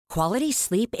Quality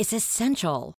sleep is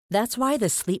essential. That's why the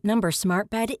Sleep Number Smart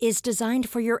Bed is designed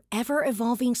for your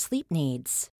ever-evolving sleep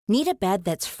needs. Need a bed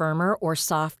that's firmer or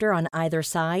softer on either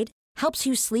side? Helps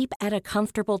you sleep at a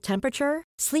comfortable temperature?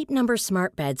 Sleep Number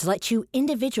Smart Beds let you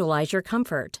individualize your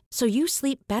comfort, so you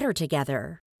sleep better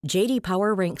together. J.D.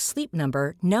 Power ranks Sleep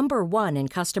Number number 1 in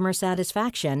customer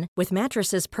satisfaction with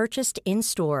mattresses purchased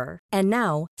in-store. And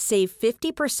now, save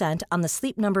 50% on the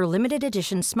Sleep Number Limited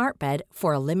Edition Smart Bed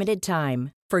for a limited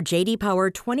time. For J.D. Power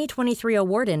 2023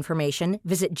 award information,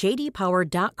 visit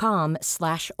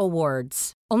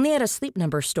jdpower.com/awards. Only at a Sleep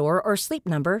Number store or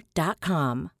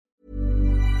sleepnumber.com.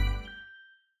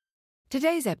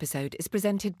 Today's episode is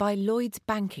presented by Lloyds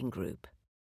Banking Group.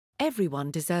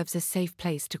 Everyone deserves a safe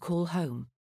place to call home.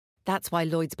 That's why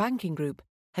Lloyds Banking Group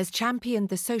has championed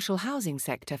the social housing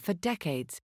sector for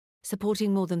decades,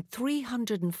 supporting more than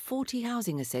 340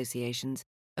 housing associations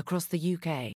across the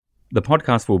UK. The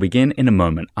podcast will begin in a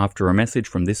moment after a message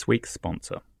from this week's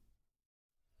sponsor.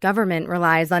 Government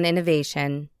relies on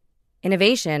innovation.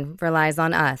 Innovation relies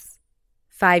on us.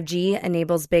 5G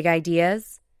enables big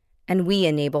ideas, and we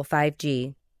enable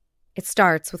 5G. It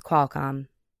starts with Qualcomm.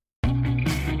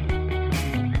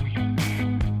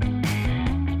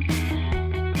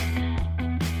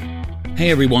 Hey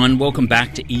everyone, welcome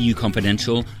back to EU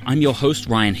Confidential. I'm your host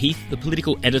Ryan Heath, the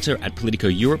political editor at Politico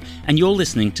Europe, and you're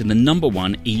listening to the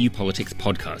 #1 EU politics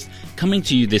podcast, coming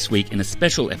to you this week in a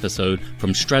special episode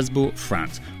from Strasbourg,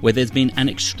 France, where there's been an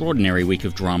extraordinary week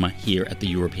of drama here at the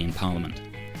European Parliament.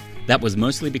 That was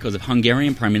mostly because of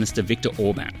Hungarian Prime Minister Viktor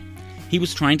Orbán. He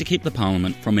was trying to keep the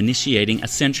Parliament from initiating a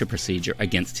censure procedure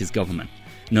against his government,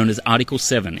 known as Article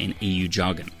 7 in EU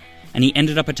jargon. And he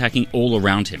ended up attacking all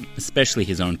around him, especially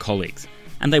his own colleagues,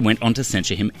 and they went on to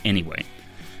censure him anyway.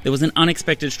 There was an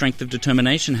unexpected strength of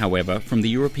determination, however, from the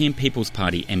European People's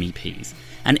Party MEPs,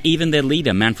 and even their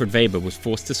leader, Manfred Weber, was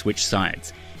forced to switch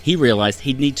sides. He realised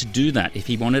he'd need to do that if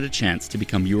he wanted a chance to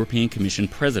become European Commission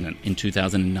President in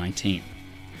 2019.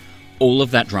 All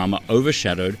of that drama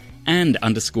overshadowed and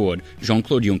underscored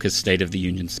Jean-Claude Juncker's State of the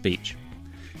Union speech.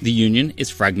 The Union is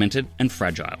fragmented and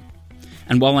fragile.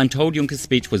 And while I'm told Juncker's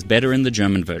speech was better in the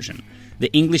German version, the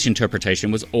English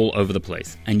interpretation was all over the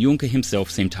place, and Juncker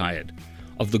himself seemed tired.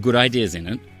 Of the good ideas in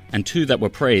it, and two that were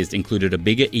praised included a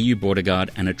bigger EU border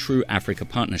guard and a true Africa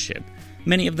partnership,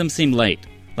 many of them seem late,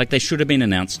 like they should have been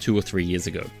announced 2 or 3 years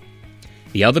ago.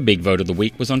 The other big vote of the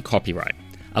week was on copyright,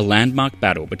 a landmark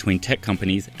battle between tech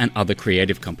companies and other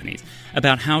creative companies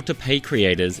about how to pay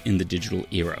creators in the digital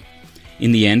era.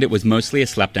 In the end, it was mostly a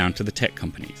slapdown to the tech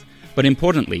companies. But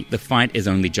importantly, the fight is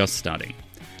only just starting.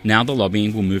 Now the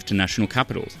lobbying will move to national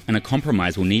capitals, and a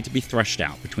compromise will need to be thrashed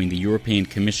out between the European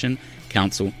Commission,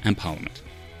 Council and Parliament.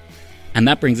 And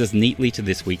that brings us neatly to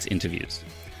this week's interviews.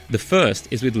 The first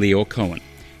is with Lior Cohen,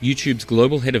 YouTube's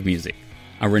global head of music,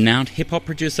 a renowned hip-hop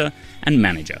producer and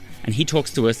manager, and he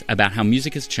talks to us about how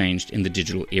music has changed in the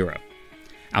digital era.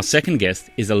 Our second guest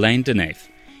is Alain Deneif.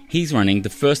 He's running the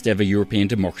first ever European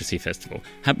Democracy Festival,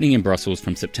 happening in Brussels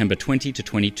from September 20 to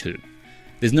 22.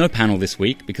 There's no panel this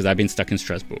week because I've been stuck in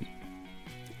Strasbourg.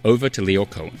 Over to Lior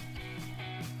Cohen.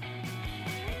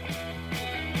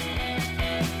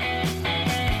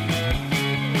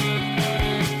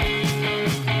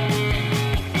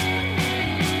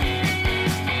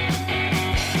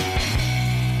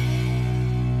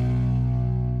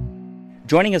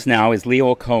 Joining us now is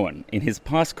Lior Cohen, in his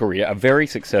past career a very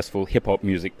successful hip-hop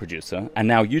music producer and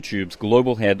now YouTube's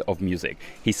global head of music.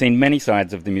 He's seen many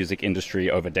sides of the music industry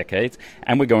over decades,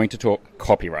 and we're going to talk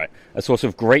copyright, a source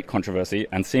of great controversy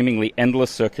and seemingly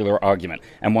endless circular argument,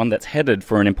 and one that's headed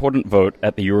for an important vote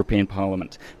at the European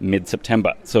Parliament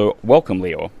mid-September. So welcome,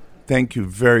 Lior. Thank you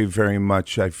very, very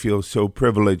much. I feel so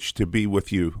privileged to be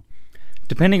with you.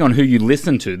 Depending on who you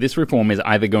listen to, this reform is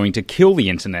either going to kill the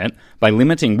internet by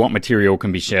limiting what material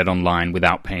can be shared online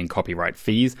without paying copyright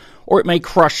fees, or it may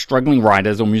crush struggling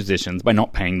writers or musicians by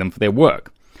not paying them for their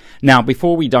work. Now,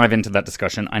 before we dive into that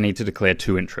discussion, I need to declare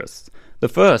two interests. The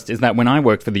first is that when I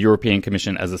worked for the European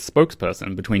Commission as a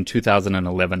spokesperson between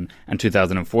 2011 and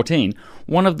 2014,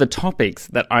 one of the topics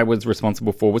that I was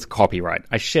responsible for was copyright.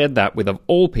 I shared that with, of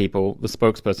all people, the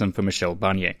spokesperson for Michel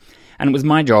Barnier. And it was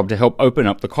my job to help open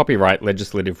up the copyright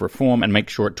legislative reform and make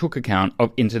sure it took account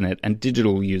of internet and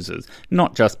digital users,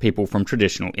 not just people from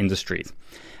traditional industries.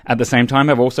 At the same time,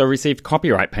 I've also received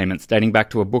copyright payments dating back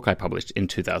to a book I published in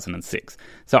 2006.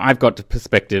 So I've got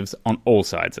perspectives on all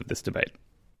sides of this debate.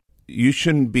 You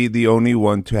shouldn't be the only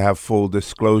one to have full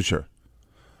disclosure.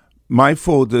 My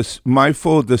full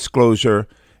disclosure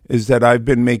is that I've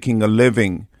been making a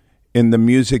living in the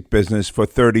music business for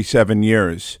 37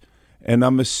 years. And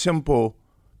I'm a simple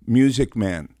music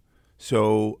man.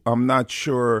 So I'm not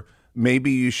sure.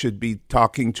 Maybe you should be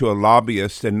talking to a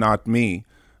lobbyist and not me.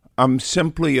 I'm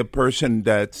simply a person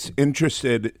that's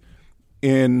interested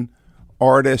in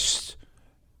artists,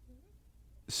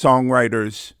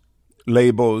 songwriters,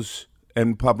 labels,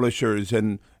 and publishers,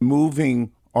 and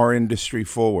moving our industry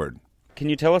forward. Can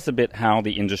you tell us a bit how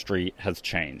the industry has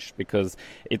changed? Because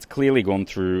it's clearly gone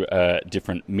through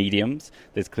different mediums,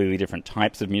 there's clearly different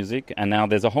types of music, and now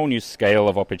there's a whole new scale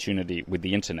of opportunity with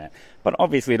the internet. But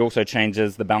obviously it also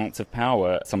changes the balance of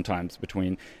power sometimes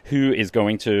between who is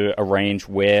going to arrange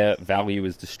where value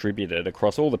is distributed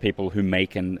across all the people who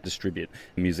make and distribute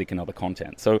music and other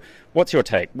content. So what's your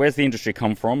take? Where's the industry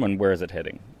come from and where is it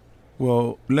heading?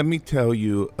 Well, let me tell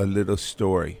you a little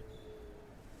story.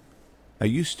 I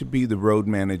used to be the road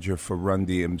manager for Run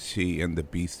DMC and the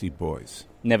Beastie Boys.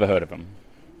 Never heard of them.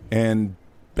 And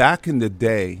back in the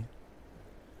day,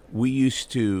 we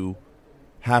used to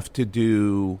have to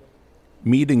do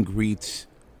meet and greets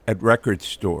at record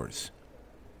stores.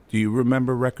 Do you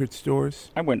remember record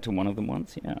stores? I went to one of them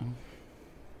once, yeah.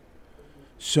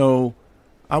 So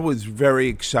I was very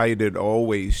excited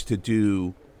always to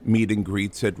do meet and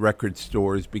greets at record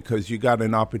stores because you got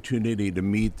an opportunity to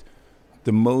meet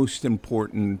the most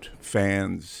important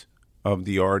fans of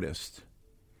the artist.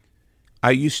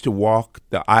 I used to walk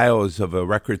the aisles of a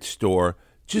record store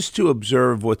just to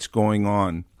observe what's going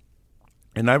on.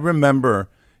 And I remember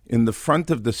in the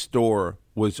front of the store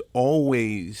was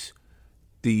always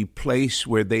the place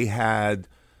where they had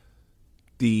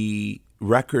the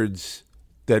records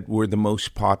that were the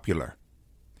most popular.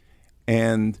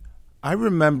 And I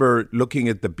remember looking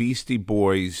at the Beastie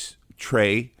Boys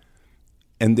tray,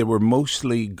 and they were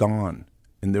mostly gone,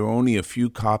 and there were only a few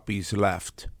copies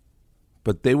left.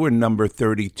 But they were number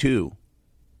 32.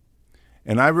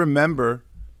 And I remember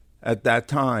at that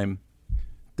time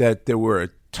that there were a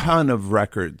ton of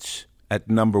records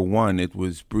at number 1. It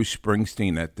was Bruce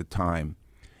Springsteen at the time.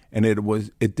 And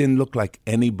it didn't look like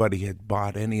anybody had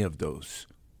bought any of those.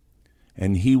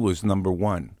 And he was number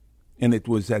 1. And it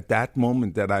was at that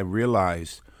moment that I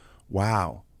realized,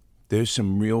 wow, there's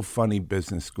some real funny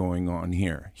business going on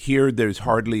here. Here, there's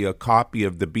hardly a copy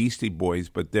of the Beastie Boys,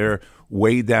 but they're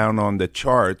way down on the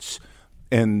charts.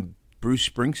 And Bruce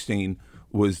Springsteen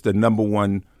was the number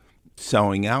 1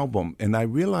 selling album. And I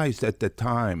realized at the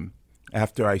time,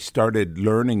 after I started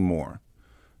learning more,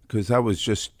 because I was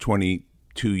just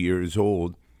 22 years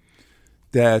old,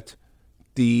 that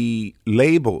the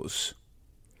labels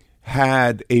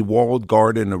had a walled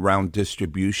garden around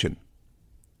distribution.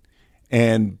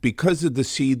 And because of the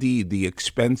CD, the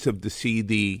expense of the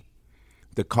CD,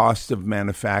 the cost of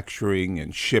manufacturing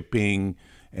and shipping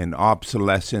and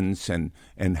obsolescence and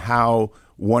how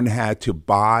one had to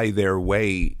buy their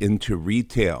way into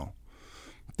retail,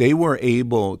 they were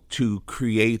able to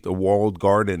create a walled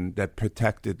garden that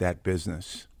protected that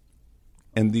business.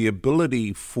 And the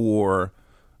ability for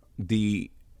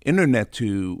the internet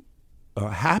to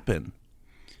happen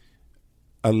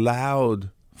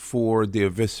allowed for the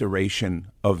evisceration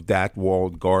of that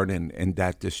walled garden and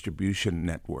that distribution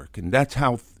network. And that's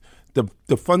how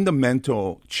the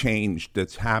fundamental change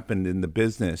that's happened in the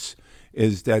business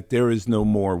is that there is no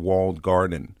more walled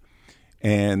garden.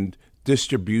 And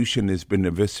distribution has been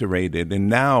eviscerated. And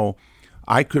now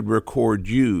I could record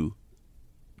you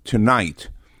tonight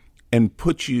and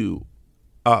put you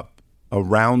up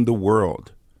around the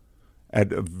world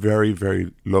at a very,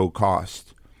 very low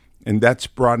cost. And that's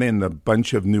brought in a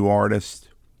bunch of new artists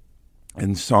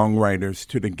and songwriters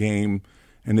to the game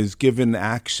and has given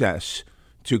access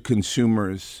to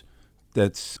consumers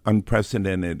that's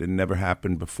unprecedented and never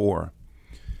happened before.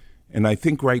 And I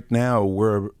think right now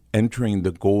we're entering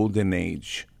the golden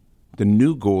age, the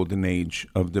new golden age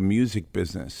of the music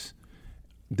business.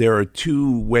 There are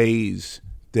 2 ways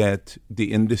that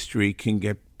the industry can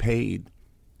get paid.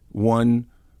 1,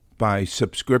 by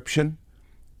subscription,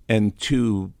 and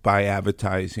 2, by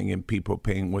advertising and people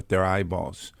paying with their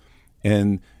eyeballs.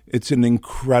 And it's an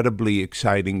incredibly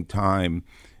exciting time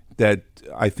that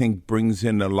I think brings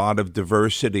in a lot of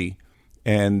diversity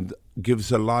and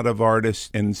gives a lot of artists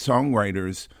and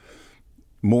songwriters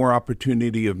more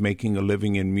opportunity of making a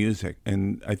living in music.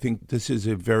 And I think this is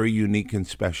a very unique and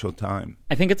special time.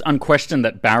 I think it's unquestioned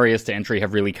that barriers to entry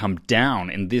have really come down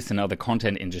in this and other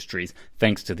content industries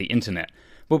thanks to the internet.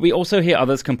 But we also hear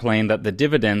others complain that the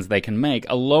dividends they can make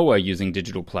are lower using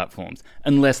digital platforms,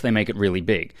 unless they make it really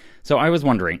big. So I was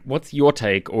wondering, what's your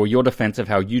take or your defense of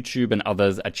how YouTube and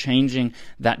others are changing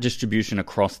that distribution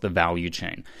across the value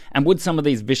chain? And would some of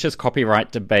these vicious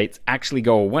copyright debates actually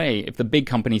go away if the big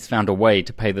companies found a way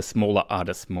to pay the smaller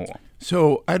artists more?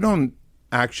 So I don't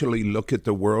actually look at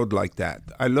the world like that.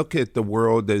 I look at the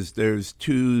world as there's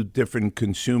two different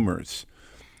consumers.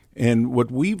 And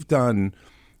what we've done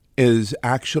is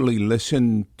actually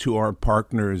listen to our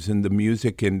partners in the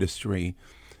music industry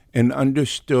and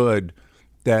understood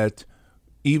that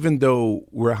even though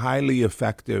we're highly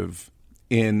effective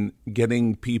in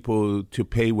getting people to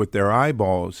pay with their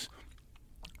eyeballs,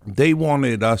 they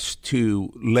wanted us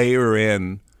to layer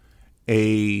in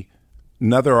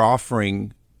another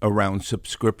offering around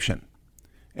subscription.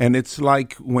 And it's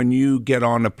like when you get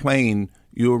on a plane,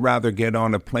 you'll rather get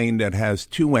on a plane that has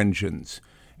two engines.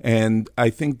 And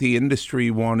I think the industry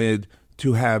wanted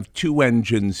to have two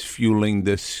engines fueling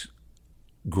this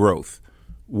growth.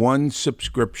 One,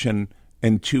 subscription,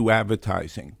 and two,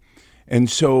 advertising. And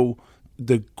so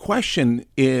the question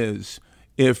is,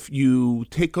 if you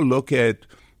take a look at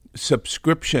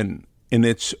subscription in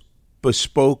its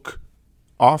bespoke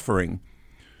offering,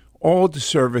 all the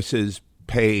services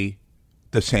pay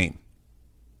the same.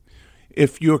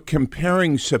 If you're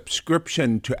comparing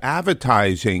subscription to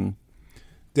advertising,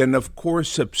 then of course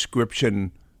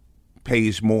subscription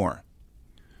pays more.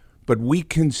 But we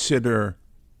consider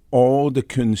all the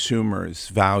consumers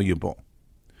valuable.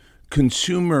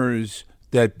 Consumers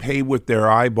that pay with their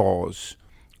eyeballs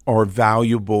are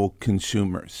valuable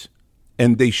consumers,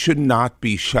 and they should not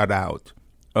be shut out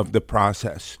of the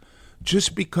process.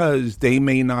 Just because they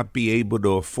may not be able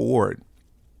to afford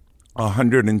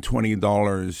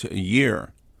 $120 a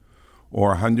year or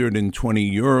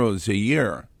 120 euros a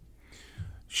year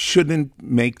shouldn't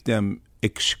make them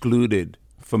excluded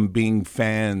from being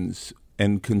fans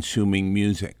and consuming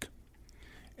music.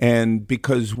 And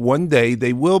because one day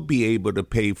they will be able to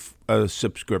pay a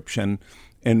subscription,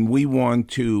 and we want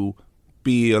to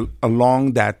be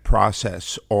along that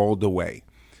process all the way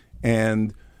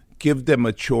and give them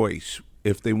a choice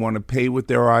if they want to pay with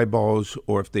their eyeballs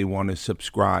or if they want to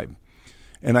subscribe.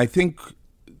 And I think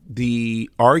the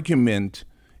argument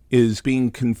is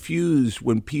being confused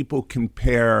when people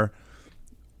compare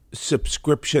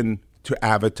subscription to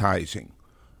advertising.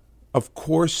 Of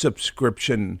course,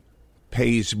 subscription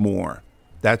pays more.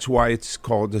 That's why it's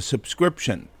called a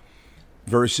subscription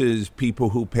versus people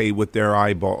who pay with their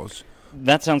eyeballs.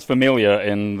 That sounds familiar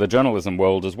in the journalism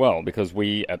world as well, because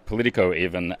we at Politico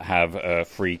even have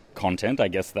free content. I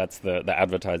guess that's the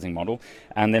advertising model.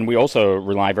 And then we also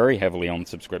rely very heavily on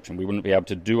subscription. We wouldn't be able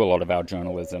to do a lot of our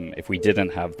journalism if we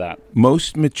didn't have that.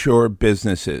 Most mature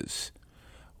businesses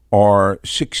are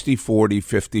 60-40,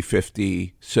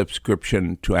 50-50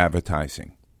 subscription to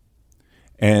advertising.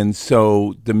 And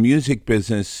so the music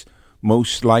business,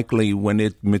 most likely when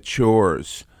it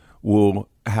matures, will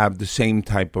have the same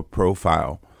type of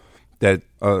profile, that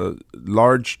a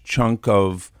large chunk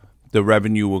of the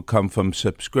revenue will come from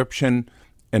subscription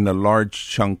and a large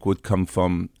chunk would come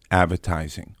from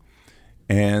advertising.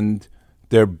 And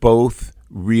they're both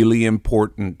really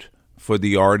important for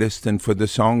the artists and for the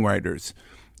songwriters.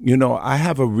 You know, I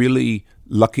have a really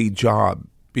lucky job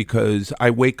because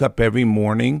I wake up every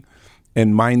morning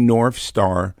and my North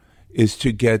Star is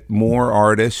to get more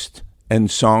artists and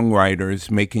songwriters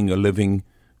making a living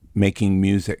making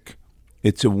music.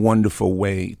 It's a wonderful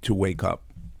way to wake up.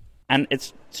 And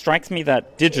it strikes me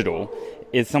that digital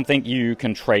is something you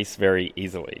can trace very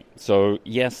easily. So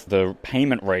yes, the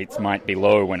payment rates might be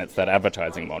low when it's that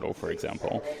advertising model, for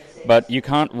example, but you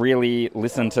can't really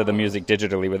listen to the music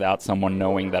digitally without someone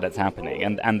knowing that it's happening.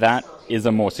 And that is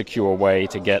a more secure way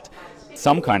to get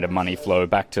some kind of money flow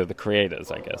back to the creators,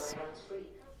 I guess.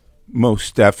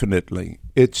 Most definitely.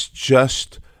 It's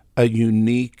just a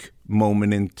unique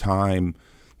moment in time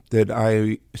that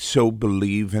I so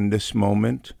believe in this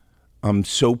moment. I'm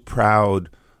so proud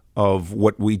of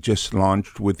what we just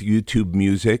launched with YouTube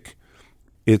Music.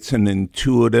 It's an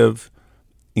intuitive,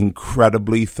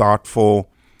 incredibly thoughtful,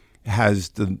 has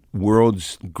the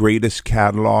world's greatest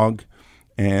catalog,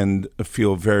 and I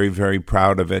feel very, very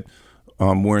proud of it.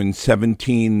 We're in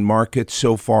 17 markets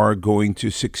so far, going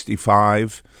to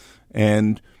 65,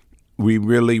 and we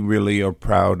really, really are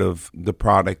proud of the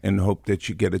product and hope that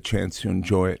you get a chance to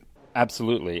enjoy it.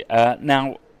 Absolutely.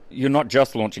 Now, you're not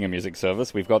just launching a music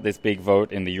service. We've got this big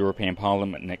vote in the European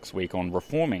Parliament next week on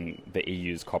reforming the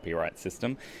EU's copyright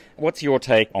system. What's your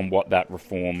take on what that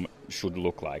reform should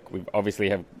look like? We've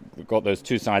got those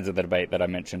two sides of the debate that I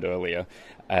mentioned earlier,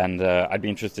 and I'd be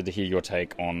interested to hear your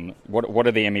take on what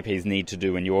do the MEPs need to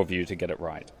do, in your view, to get it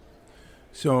right?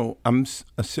 So I'm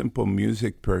a simple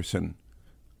music person,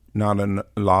 not a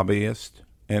lobbyist,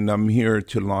 and I'm here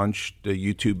to launch the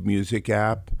YouTube Music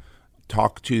app,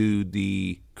 talk to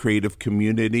the creative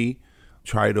community,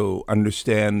 try to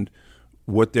understand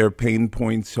what their pain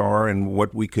points are and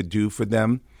what we could do for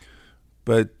them.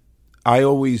 but I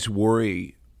always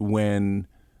worry when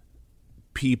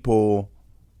people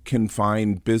can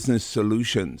find business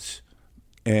solutions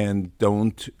and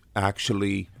don't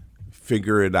actually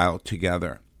figure it out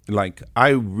together. Like, I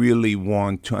really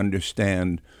want to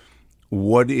understand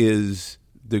what is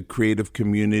the creative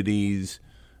community's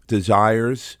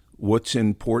desires, what's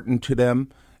important to them,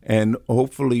 and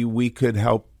hopefully we could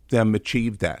help them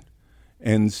achieve that.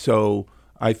 And so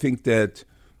I think that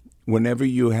whenever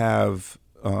you have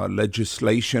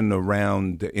legislation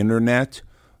around the internet,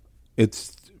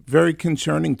 it's very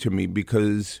concerning to me,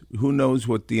 because who knows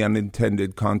what the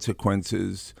unintended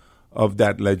consequences of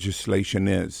that legislation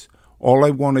is. All I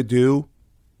want to do,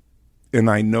 and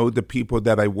I know the people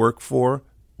that I work for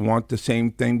want the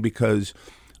same thing, because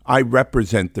I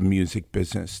represent the music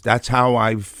business. That's how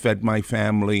I've fed my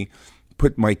family,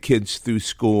 put my kids through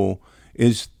school,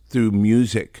 is through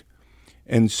music.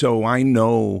 And so I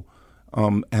know,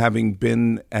 having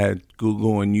been at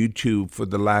Google and YouTube for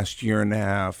the last year and a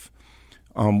half,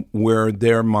 where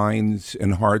their minds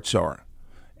and hearts are.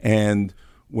 And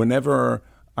whenever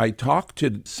I talk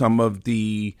to some of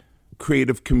the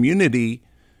creative community,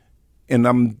 and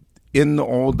I'm in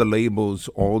all the labels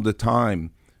all the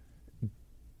time,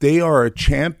 they are a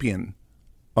champion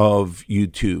of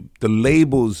YouTube. The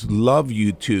labels love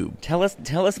YouTube. Tell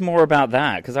us more about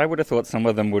that, because I would have thought some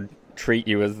of them would treat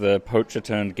you as the poacher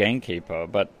turned gamekeeper,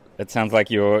 but it sounds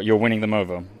like you're winning them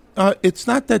over. It's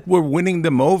not that we're winning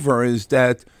them over, is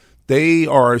that they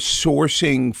are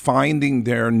finding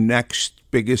their next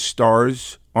biggest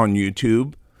stars on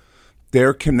YouTube.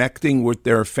 They're connecting with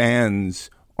their fans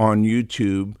on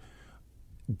YouTube.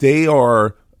 They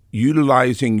are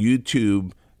utilizing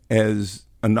YouTube as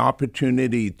an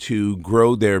opportunity to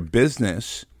grow their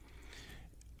business.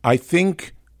 I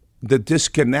think the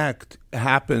disconnect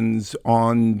happens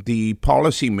on the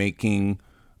policymaking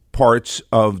parts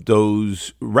of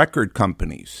those record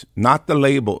companies, not the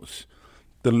labels.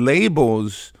 The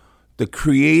labels, the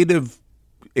creative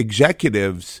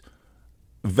executives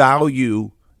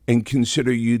value and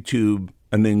consider YouTube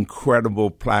an incredible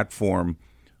platform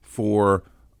for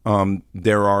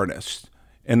their artists.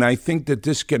 And I think the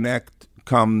disconnect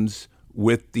comes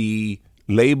with the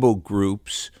label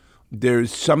groups.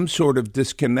 There's some sort of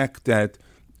disconnect that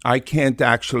I can't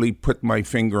actually put my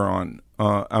finger on.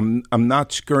 I'm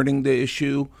not skirting the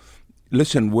issue.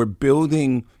 Listen, we're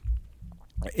building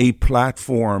a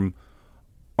platform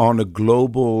on a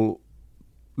global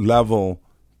level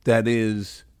that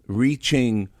is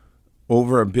reaching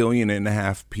over 1.5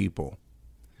 billion people.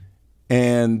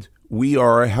 And we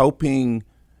are helping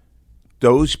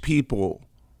those people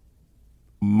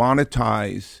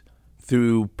monetize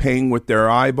through paying with their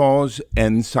eyeballs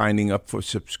and signing up for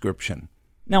subscription.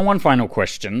 Now, one final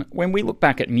question. When we look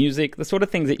back at music, the sort of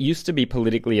things it used to be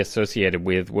politically associated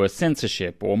with were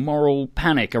censorship or moral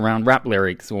panic around rap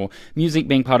lyrics or music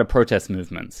being part of protest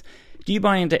movements. Do you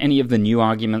buy into any of the new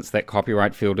arguments that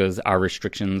copyright filters are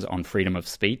restrictions on freedom of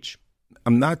speech?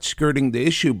 I'm not skirting the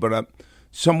issue, but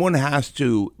someone has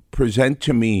to present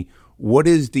to me, what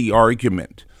is the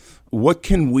argument? What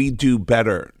can we do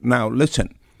better? Now,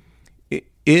 listen,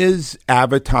 is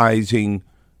advertising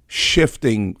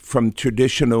shifting from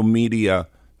traditional media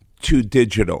to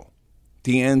digital?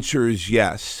 The answer is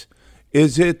yes.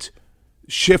 Is it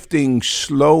shifting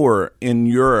slower in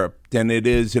Europe than it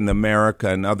is in America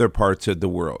and other parts of the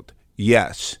world?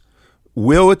 Yes.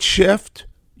 Will it shift?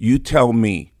 You tell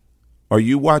me. Are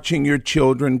you watching your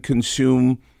children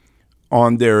consume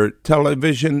on their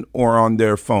television or on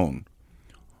their phone?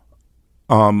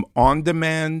 On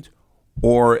demand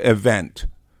or event?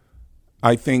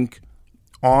 I think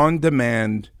on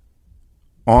demand,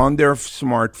 on their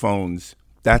smartphones,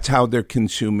 that's how they're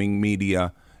consuming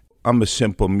media. I'm a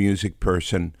simple music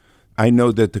person. I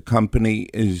know that the company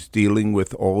is dealing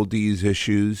with all these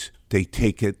issues. They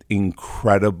take it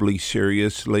incredibly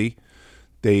seriously.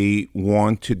 They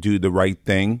want to do the right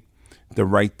thing. The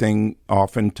right thing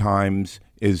oftentimes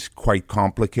is quite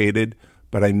complicated,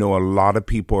 but I know a lot of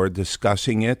people are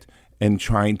discussing it and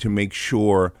trying to make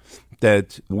sure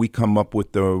that we come up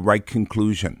with the right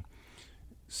conclusion.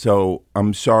 So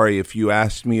I'm sorry if you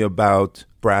asked me about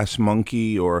Brass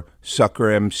Monkey or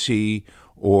Sucker MC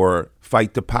or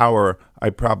Fight the Power, I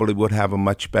probably would have a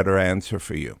much better answer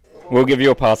for you. We'll give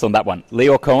you a pass on that one.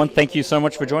 Lior Cohen, thank you so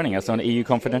much for joining us on EU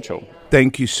Confidential.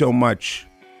 Thank you so much.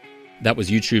 That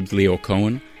was YouTube's Lior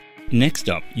Cohen. Next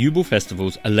up, Jubel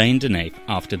Festival's Elaine Denaif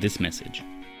after this message.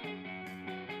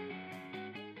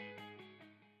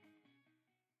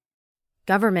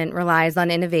 Government relies on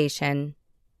innovation.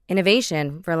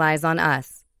 Innovation relies on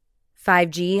us.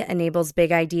 5G enables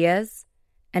big ideas,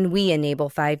 and we enable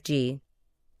 5G.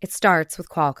 It starts with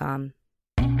Qualcomm.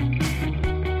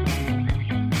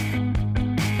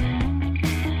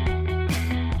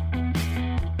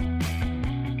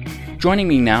 Joining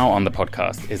me now on the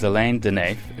podcast is Elaine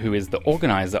Deneef, who is the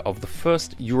organizer of the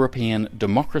first European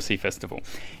Democracy Festival.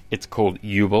 It's called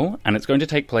Jubel, and it's going to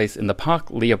take place in the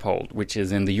Parc Leopold, which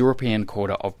is in the European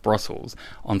quarter of Brussels,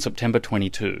 on September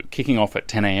 22, kicking off at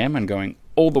 10 a.m. and going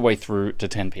all the way through to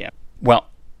 10 p.m. Well,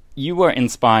 you were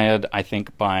inspired, I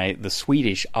think, by the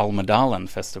Swedish Almedalen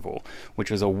Festival, which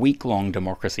was a week-long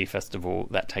democracy festival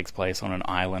that takes place on an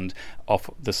island off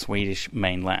the Swedish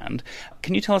mainland.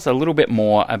 Can you tell us a little bit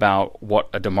more about what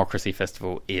a democracy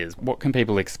festival is? What can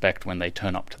people expect when they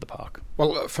turn up to the park?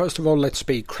 Well, first of all, let's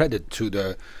pay credit to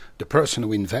the person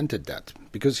who invented that,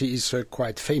 because he is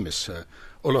quite famous.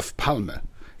 Olof Palme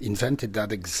invented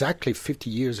that exactly 50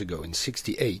 years ago in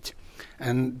 1968.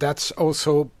 And that's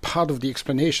also part of the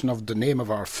explanation of the name of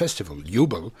our festival,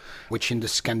 Jubel, which in the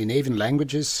Scandinavian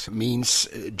languages means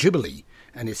jubilee.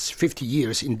 And it's 50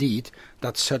 years, indeed,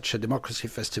 that such a democracy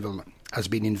festival has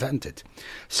been invented.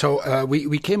 So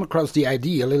we came across the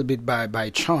idea a little bit by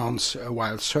chance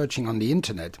while searching on the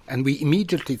internet. And we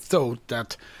immediately thought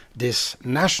that this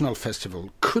national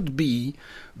festival could be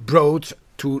brought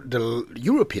to the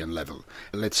European level,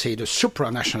 let's say the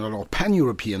supranational or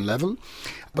pan-European level.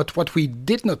 But what we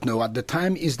did not know at the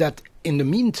time is that in the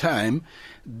meantime,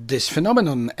 this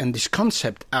phenomenon and this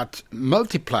concept had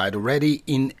multiplied already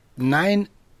in 9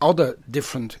 other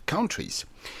different countries.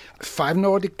 5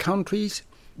 Nordic countries,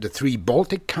 the 3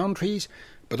 Baltic countries,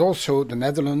 but also the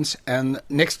Netherlands, and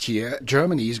next year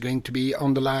Germany is going to be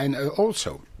on the line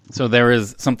also. So there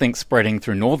is something spreading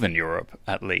through Northern Europe,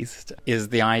 at least. Is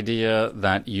the idea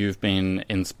that you've been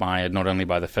inspired not only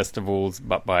by the festivals,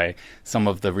 but by some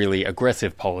of the really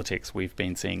aggressive politics we've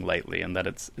been seeing lately, and that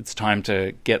it's time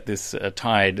to get this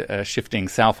tide shifting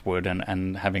southward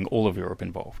and having all of Europe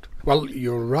involved? Well,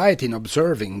 you're right in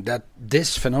observing that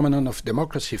this phenomenon of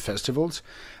democracy festivals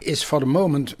is for the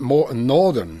moment more a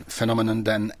northern phenomenon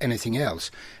than anything else.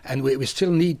 And we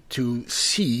still need to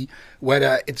see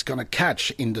whether it's going to catch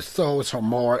in the south or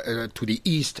more to the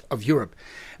east of Europe.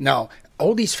 Now,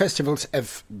 all these festivals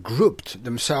have grouped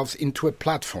themselves into a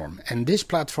platform. And this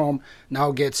platform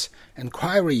now gets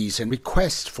inquiries and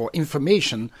requests for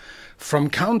information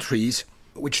from countries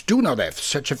which do not have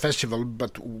such a festival,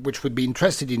 but which would be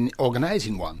interested in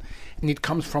organizing one. And it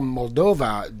comes from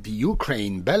Moldova, the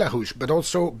Ukraine, Belarus, but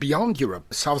also beyond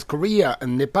Europe, South Korea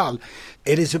and Nepal.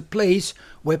 It is a place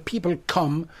where people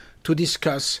come to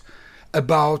discuss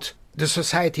about the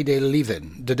society they live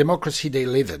in, the democracy they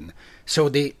live in. So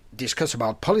they discuss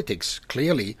about politics,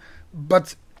 clearly,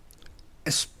 but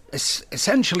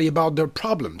essentially about their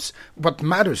problems, what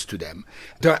matters to them,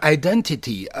 their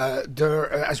identity,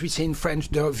 their, as we say in French,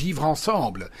 their vivre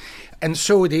ensemble. And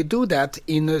so they do that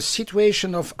in a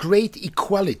situation of great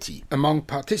equality among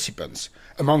participants,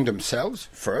 among themselves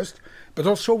first, but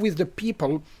also with the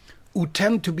people who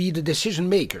tend to be the decision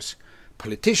makers,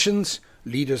 politicians,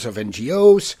 leaders of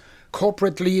NGOs,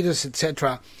 corporate leaders,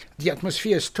 etc. The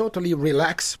atmosphere is totally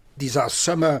relaxed. These are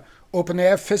summer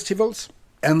open-air festivals,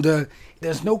 and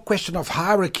there's no question of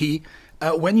hierarchy.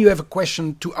 When you have a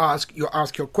question to ask, you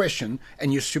ask your question,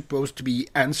 and you're supposed to be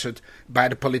answered by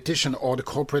the politician or the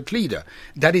corporate leader.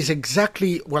 That is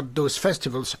exactly what those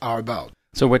festivals are about.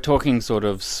 So we're talking sort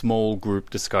of small group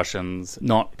discussions,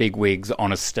 not bigwigs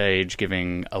on a stage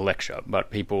giving a lecture, but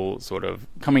people sort of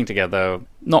coming together,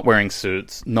 not wearing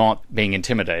suits, not being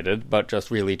intimidated, but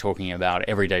just really talking about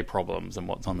everyday problems and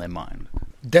what's on their mind.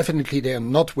 Definitely they are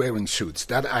not wearing suits,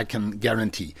 that I can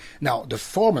guarantee. Now, the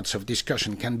formats of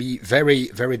discussion can be very,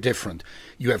 very different.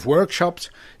 You have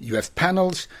workshops, you have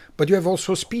panels, but you have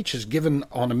also speeches given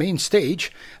on a main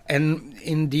stage. And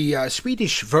in the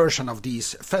Swedish version of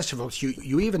these festivals,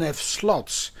 you even have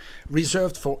slots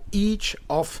reserved for each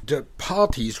of the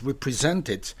parties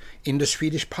represented in the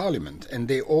Swedish parliament. And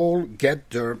they all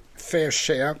get their fair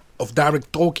share of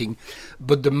direct talking.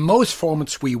 But the most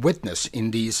formats we witness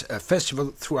in these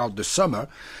festivals throughout the summer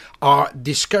are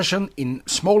discussion in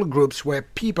smaller groups where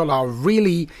people are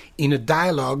really in a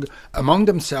dialogue among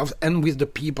themselves and with the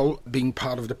people being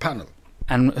part of the panel.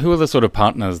 And who are the sort of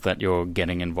partners that you're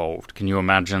getting involved? Can you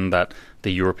imagine that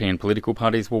the European political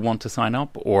parties will want to sign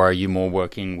up, or are you more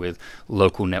working with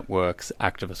local networks,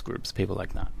 activist groups, people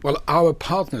like that? Well, our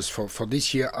partners for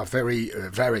this year are very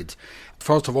varied.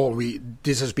 First of all,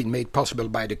 this has been made possible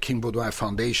by the King Baudouin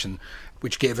Foundation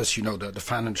which gave us, the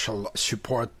financial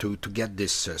support to get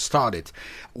this started.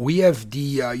 We have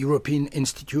the European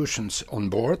institutions on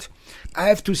board. I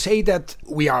have to say that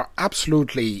we are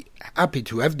absolutely happy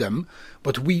to have them,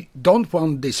 but we don't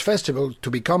want this festival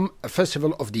to become a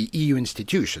festival of the EU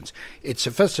institutions. It's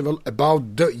a festival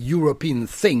about the European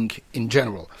thing in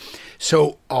general.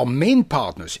 So our main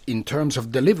partners in terms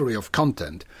of delivery of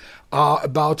content are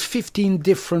about 15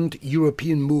 different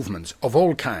European movements of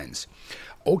all kinds.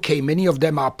 Okay, many of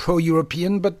them are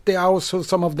pro-European, but there are also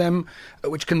some of them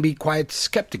which can be quite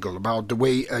skeptical about the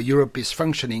way Europe is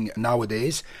functioning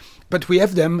nowadays. But we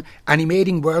have them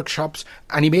animating workshops,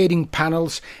 animating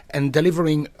panels, and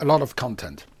delivering a lot of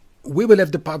content. We will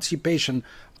have the participation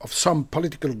of some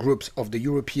political groups of the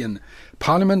European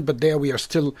Parliament, but there we are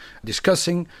still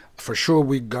discussing. For sure,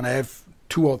 we're going to have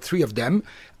 2 or 3 of them.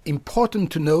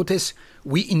 Important to notice,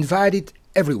 we invited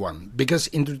everyone, because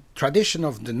in the tradition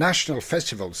of the national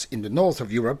festivals in the north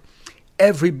of Europe,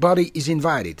 everybody is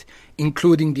invited,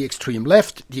 including the extreme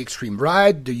left, the extreme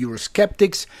right, the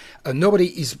Eurosceptics. Nobody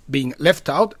is being left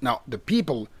out. Now, the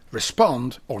people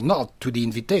respond or not to the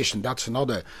invitation. That's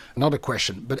another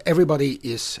question. But everybody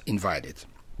is invited.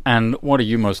 And what are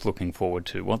you most looking forward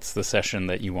to? What's the session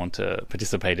that you want to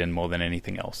participate in more than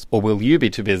anything else? Or will you be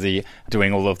too busy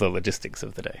doing all of the logistics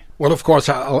of the day? Well, of course,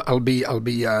 I'll be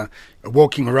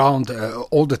walking around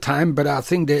all the time, but I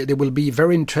think there will be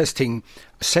very interesting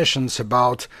sessions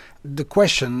about the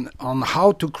question on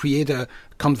how to create a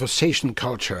conversation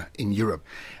culture in Europe.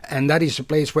 And that is a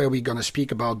place where we're going to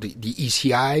speak about the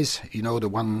ECIs, the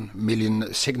 1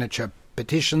 million signature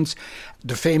petitions,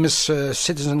 the famous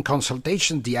citizen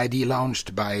consultation, the idea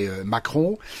launched by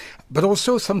Macron, but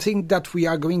also something that we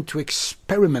are going to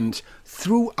experiment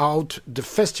throughout the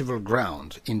festival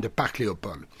ground in the Parc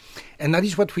Léopold. And that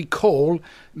is what we call,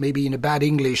 maybe in a bad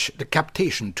English, the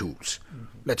captation tools.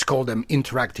 Let's call them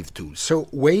interactive tools. So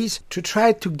ways to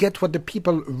try to get what the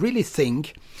people really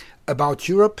think about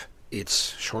Europe,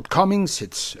 its shortcomings,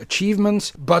 its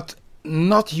achievements, but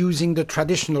not using the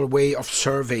traditional way of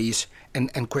surveys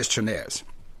and questionnaires.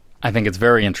 I think it's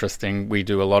very interesting. We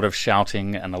do a lot of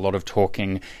shouting and a lot of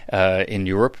talking in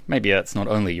Europe. Maybe that's not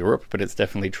only Europe, but it's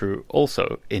definitely true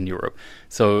also in Europe.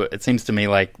 So it seems to me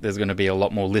like there's going to be a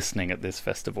lot more listening at this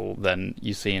festival than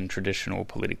you see in traditional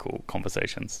political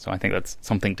conversations. So I think that's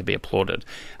something to be applauded.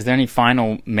 Is there any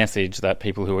final message that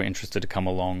people who are interested to come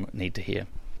along need to hear?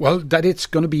 Well, that it's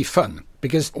going to be fun,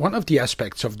 because one of the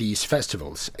aspects of these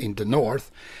festivals in the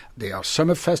north, they are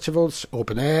summer festivals,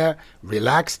 open air,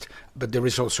 relaxed, but there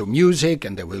is also music,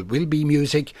 and there will be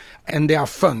music, and they are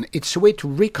fun. It's a way to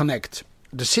reconnect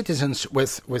the citizens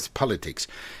with politics,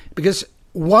 because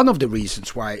one of the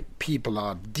reasons why people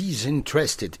are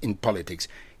disinterested in politics,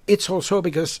 it's also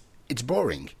because it's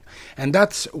boring. And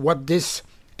that's what these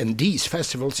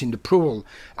festivals in the Prul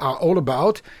are all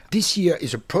about. This year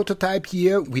is a prototype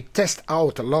year. We test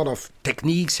out a lot of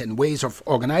techniques and ways of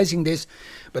organizing this.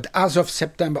 But as of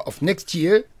September of next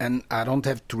year, and I don't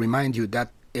have to remind you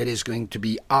that it is going to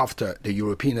be after the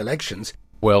European elections.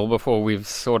 Well, before we've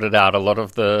sorted out a lot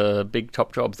of the big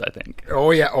top jobs, I think. Oh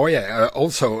yeah.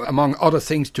 Also, among other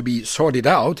things to be sorted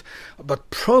out. But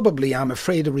probably, I'm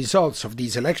afraid, the results of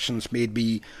these elections may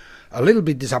be a little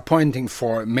bit disappointing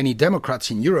for many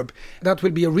Democrats in Europe. That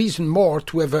will be a reason more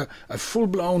to have a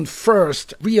full-blown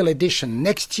first real edition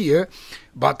next year.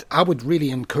 But I would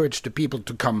really encourage the people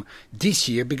to come this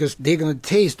year, because they're going to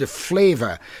taste the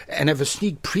flavor and have a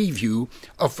sneak preview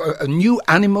of a new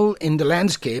animal in the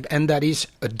landscape, and that is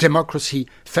a democracy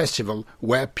festival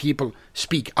where people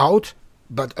speak out,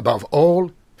 but above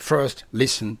all, first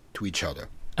listen to each other.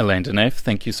 Alain Deneff,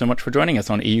 thank you so much for joining us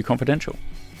on EU Confidential.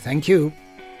 Thank you.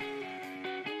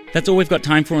 That's all we've got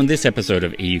time for on this episode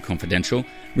of EU Confidential.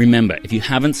 Remember, if you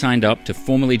haven't signed up to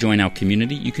formally join our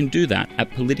community, you can do that at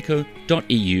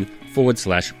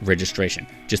politico.eu/registration.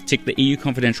 Just tick the EU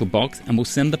Confidential box and we'll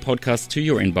send the podcast to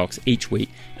your inbox each week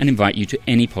and invite you to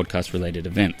any podcast-related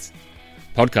events.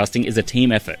 Podcasting is a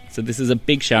team effort, so this is a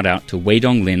big shout out to Wei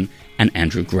Dong Lin and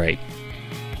Andrew Gray.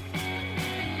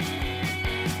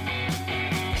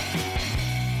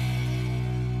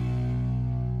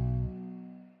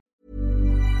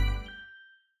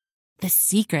 The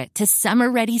secret to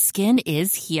summer-ready skin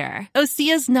is here.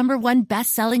 Osea's #1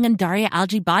 best-selling Undaria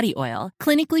Algae Body Oil,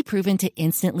 clinically proven to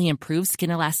instantly improve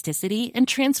skin elasticity and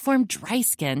transform dry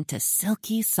skin to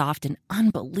silky, soft, and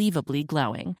unbelievably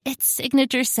glowing. Its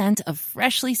signature scent of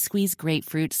freshly squeezed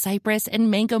grapefruit, cypress, and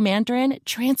mango mandarin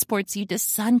transports you to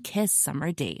sun-kissed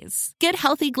summer days. Get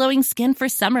healthy, glowing skin for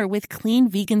summer with clean,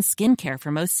 vegan skincare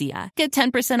from Osea. Get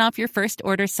 10% off your first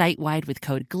order site-wide with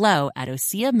code GLOW at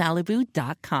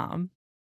OseaMalibu.com.